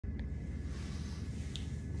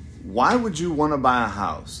Why would you want to buy a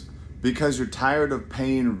house? Because you're tired of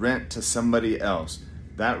paying rent to somebody else.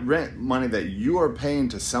 That rent money that you are paying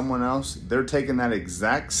to someone else, they're taking that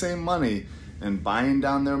exact same money and buying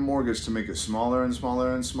down their mortgage to make it smaller and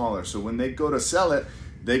smaller and smaller. So when they go to sell it,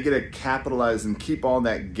 they get to capitalize and keep all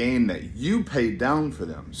that gain that you paid down for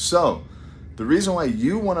them. So the reason why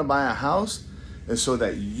you want to buy a house is so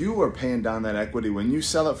that you are paying down that equity. When you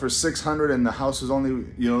sell it for $600 and the house is only,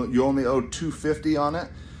 you only owe $250 on it,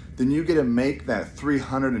 then you get to make that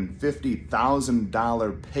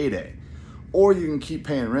 $350,000 payday. Or you can keep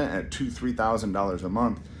paying rent at $2,000, $3,000 a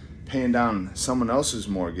month, paying down someone else's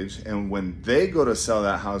mortgage, and when they go to sell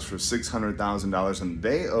that house for $600,000 and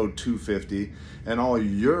they owe $250,000, and all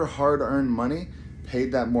your hard-earned money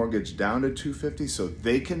paid that mortgage down to $250,000 so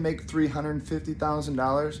they can make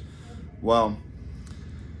 $350,000, well,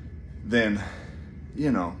 then,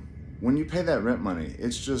 when you pay that rent money,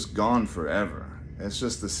 it's just gone forever. It's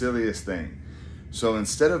just the silliest thing. So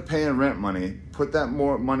instead of paying rent money, put that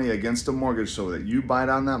more money against a mortgage so that you buy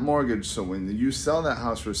down that mortgage. So when you sell that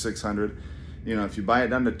house for $600,000, if you buy it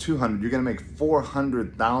down to $200,000, you're gonna make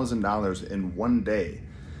 $400,000 in one day.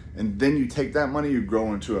 And then you take that money, you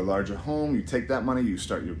grow into a larger home. You take that money, you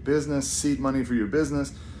start your business, seed money for your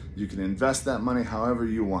business. You can invest that money however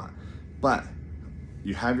you want. But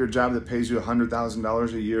you have your job that pays you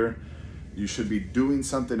 $100,000 a year. You should be doing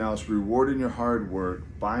something else, rewarding your hard work,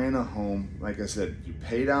 buying a home. Like I said, you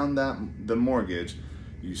pay down the mortgage,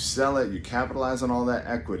 you sell it, you capitalize on all that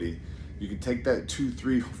equity. You can take that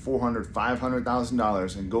 $200,000, $300,000, $400,000,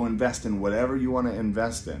 $500,000 and go invest in whatever you want to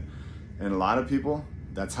invest in. And a lot of people,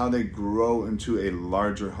 that's how they grow into a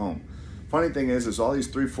larger home. Funny thing is all these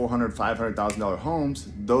 $300,000, $400,000, $500,000 homes,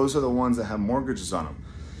 those are the ones that have mortgages on them.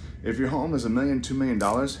 If your home is $1 million, $2 million,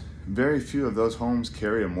 very few of those homes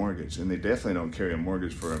carry a mortgage, and they definitely don't carry a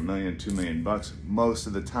mortgage for $1 million, $2 million most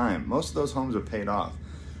of the time. Most of those homes are paid off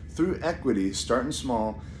through equity, starting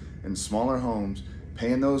small in smaller homes,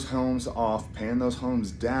 paying those homes off, paying those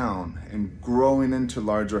homes down, and growing into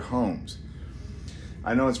larger homes.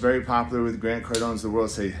 I know it's very popular with Grant Cardone's of the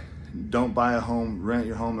world say, don't buy a home, rent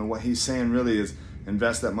your home. And what he's saying really is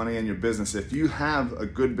invest that money in your business. If you have a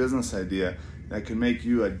good business idea that can make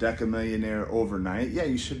you a decamillionaire overnight, yeah,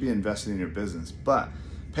 you should be investing in your business. But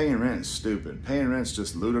paying rent is stupid. Paying rent is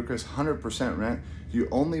just ludicrous. 100% rent. You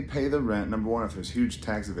only pay the rent, number one, if there's huge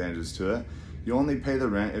tax advantages to it. You only pay the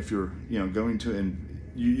rent if you're going to,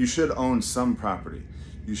 you should own some property.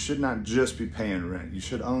 You should not just be paying rent. You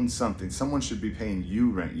should own something. Someone should be paying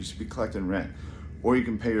you rent. You should be collecting rent. Or you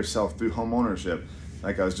can pay yourself through home ownership,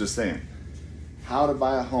 like I was just saying. How to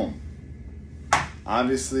buy a home.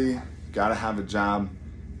 Obviously, gotta have a job.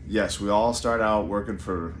 Yes, we all start out working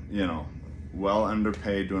for, well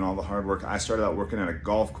underpaid, doing all the hard work. I started out working at a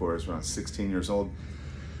golf course when I was 16 years old.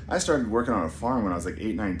 I started working on a farm when I was like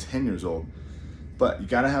 8, 9, 10 years old. But you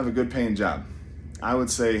gotta have a good paying job. I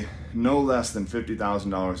would say no less than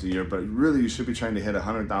 $50,000 a year, but really you should be trying to hit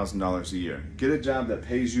 $100,000 a year. Get a job that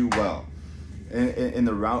pays you well. In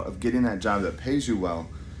the route of getting that job that pays you well,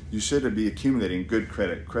 you should be accumulating good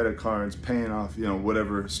credit cards, paying off,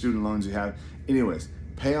 whatever student loans you have. Anyways,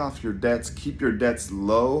 pay off your debts, keep your debts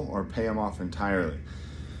low, or pay them off entirely.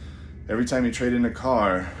 Every time you trade in a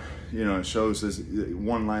car, it shows this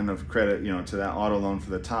one line of credit, to that auto loan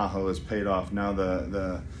for the Tahoe is paid off. Now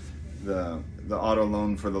the auto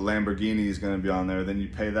loan for the Lamborghini is going to be on there. Then you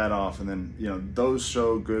pay that off, and then those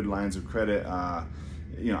show good lines of credit.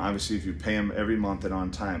 Obviously if you pay them every month and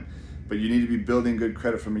on time. But you need to be building good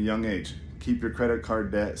credit from a young age. Keep your credit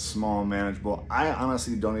card debt small, manageable. I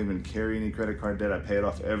honestly don't even carry any credit card debt. I pay it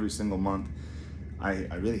off every single month. I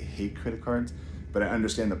really hate credit cards, but I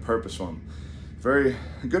understand the purpose for them. Very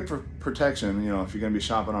good for protection, if you're gonna be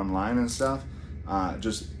shopping online and stuff.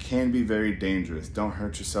 Just can be very dangerous. Don't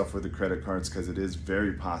hurt yourself with the credit cards because it is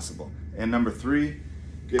very possible. And number 3,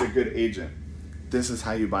 get a good agent. This is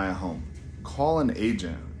how you buy a home. Call an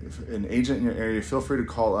agent. If an agent in your area, feel free to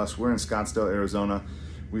call us. We're in Scottsdale, Arizona.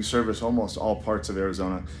 We service almost all parts of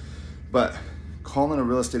Arizona. But calling a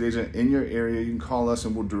real estate agent in your area, you can call us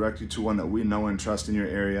and we'll direct you to one that we know and trust in your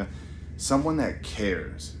area. Someone that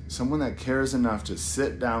cares enough to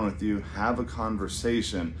sit down with you, have a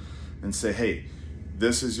conversation, and say, hey,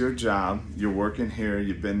 this is your job. You're working here.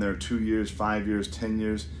 You've been there 2 years, 5 years, 10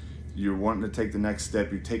 years. You're wanting to take the next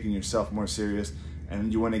step. You're taking yourself more serious.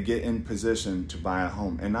 And you want to get in position to buy a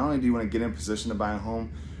home. And not only do you want to get in position to buy a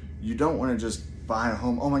home, you don't want to just buy a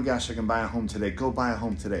home. Oh my gosh, I can buy a home today. Go buy a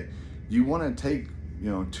home today. You want to take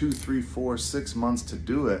 2, 3, 4, 6 months to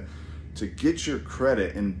do it, to get your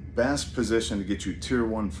credit in best position to get you tier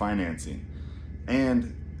 1 financing.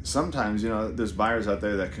 And sometimes, you know, there's buyers out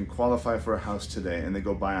there that can qualify for a house today and they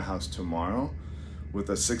go buy a house tomorrow with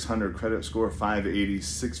a 600 credit score, 580,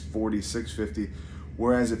 640, 650.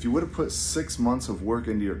 Whereas if you would have put 6 months of work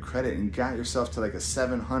into your credit and got yourself to like a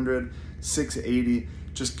 700, 680,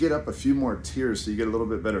 just get up a few more tiers so you get a little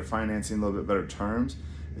bit better financing, a little bit better terms,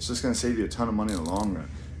 it's just gonna save you a ton of money in the long run.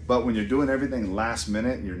 But when you're doing everything last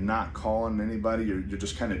minute, you're not calling anybody, you're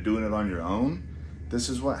just kind of doing it on your own, this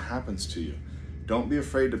is what happens to you. Don't be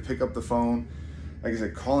afraid to pick up the phone. Like I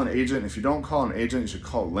said, call an agent. If you don't call an agent, you should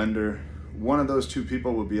call a lender. One of those two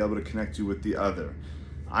people will be able to connect you with the other.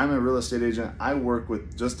 I'm a real estate agent. I work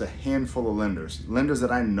with just a handful of lenders. Lenders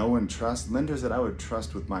that I know and trust, lenders that I would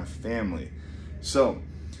trust with my family. So,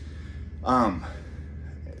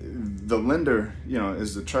 the lender, you know,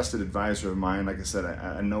 is a trusted advisor of mine. Like I said,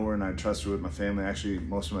 I know her and I trust her with my family. Actually,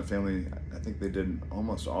 most of my family, I think they did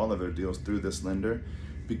almost all of their deals through this lender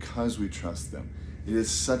because we trust them. It is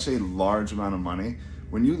such a large amount of money.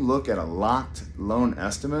 When you look at a locked loan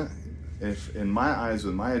estimate, if in my eyes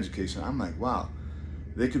with my education, I'm like, wow,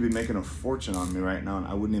 they could be making a fortune on me right now and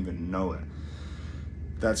I wouldn't even know it.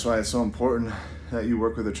 That's why it's so important that you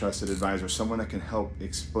work with a trusted advisor, someone that can help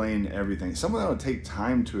explain everything, someone that will take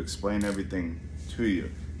time to explain everything to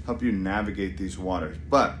you, help you navigate these waters.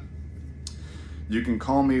 But you can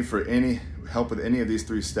call me for any help with any of these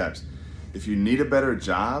 3 steps. If you need a better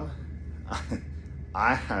job,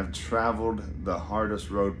 I have traveled the hardest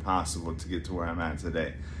road possible to get to where I'm at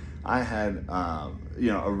today. I had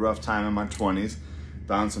you know, a rough time in my 20s,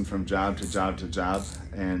 bouncing from job to job to job,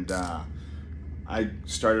 and I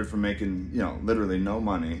started from making, you know, literally no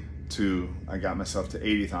money to I got myself to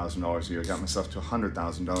 $80,000 a year, I got myself to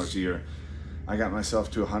 $100,000 a year, I got myself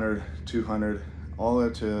to 100, 200, all the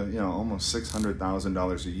way to, you know, almost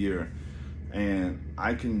 $600,000 a year. And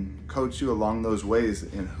I can coach you along those ways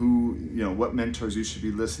in who, you know, what mentors you should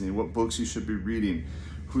be listening, what books you should be reading,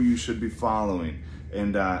 who you should be following,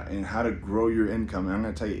 and how to grow your income. And I'm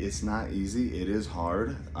gonna tell you, it's not easy, it is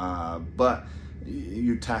hard, but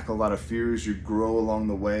you tackle a lot of fears, you grow along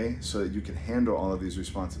the way so that you can handle all of these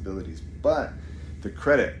responsibilities. But the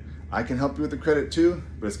credit, I can help you with the credit too,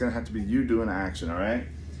 but it's gonna have to be you doing action, all right?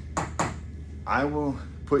 I will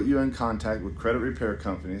put you in contact with credit repair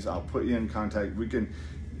companies. I'll put you in contact. We can,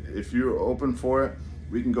 if you're open for it,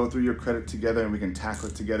 we can go through your credit together and we can tackle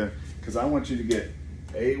it together, because I want you to get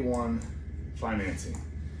A1 financing.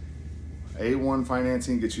 A1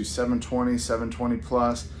 financing gets you 720, 720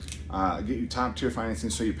 plus, get you top tier financing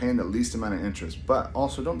so you're paying the least amount of interest. But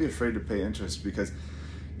also don't be afraid to pay interest, because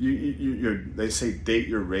they say date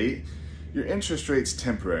your rate. Your interest rate's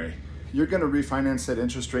temporary. You're gonna refinance that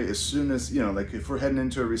interest rate as soon as, you know, like if we're heading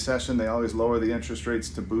into a recession, they always lower the interest rates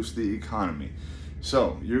to boost the economy.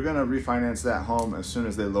 So you're gonna refinance that home as soon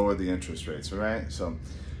as they lower the interest rates, all right? So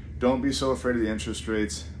don't be so afraid of the interest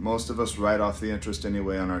rates. Most of us write off the interest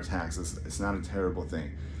anyway on our taxes. It's not a terrible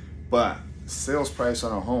thing. But sales price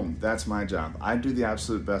on a home, that's my job. I do the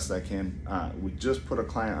absolute best I can. We just put a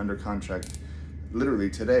client under contract literally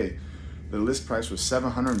today. The list price was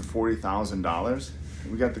 $740,000.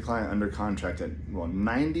 We got the client under contract at, well,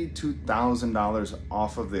 $92,000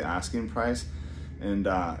 off of the asking price. And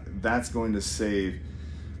that's going to save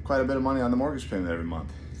quite a bit of money on the mortgage payment every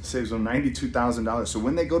month. It saves them $92,000. So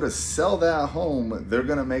when they go to sell that home, they're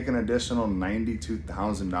gonna make an additional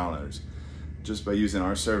 $92,000 just by using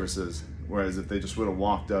our services. Whereas if they just would have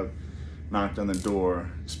walked up, knocked on the door,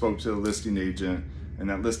 spoke to the listing agent, and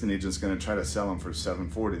that listing agent's gonna try to sell them for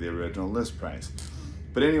 $740,000, the original list price.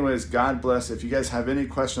 But anyways, God bless. If you guys have any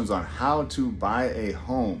questions on how to buy a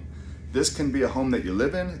home, this can be a home that you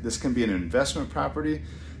live in, this can be an investment property,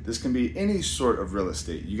 this can be any sort of real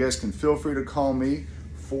estate. You guys can feel free to call me,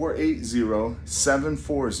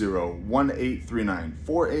 480-740-1839.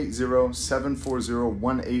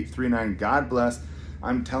 480-740-1839. God bless.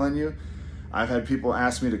 I'm telling you, I've had people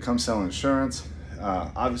ask me to come sell insurance,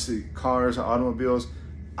 obviously cars, automobiles.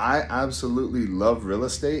 I absolutely love real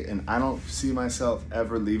estate, and I don't see myself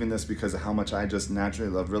ever leaving this because of how much I just naturally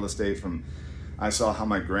love real estate. I saw how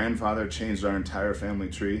my grandfather changed our entire family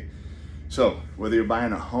tree. So whether you're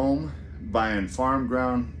buying a home, buying farm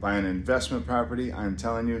ground, buying investment property, I'm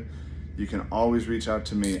telling you, you can always reach out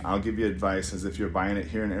to me. I'll give you advice as if you're buying it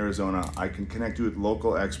here in Arizona. I can connect you with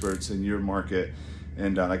local experts in your market.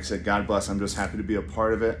 And like I said, God bless, I'm just happy to be a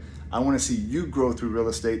part of it. I want to see you grow through real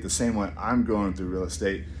estate the same way I'm growing through real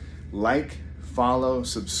estate. Like, follow,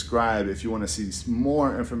 subscribe if you want to see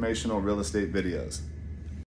more informational real estate videos.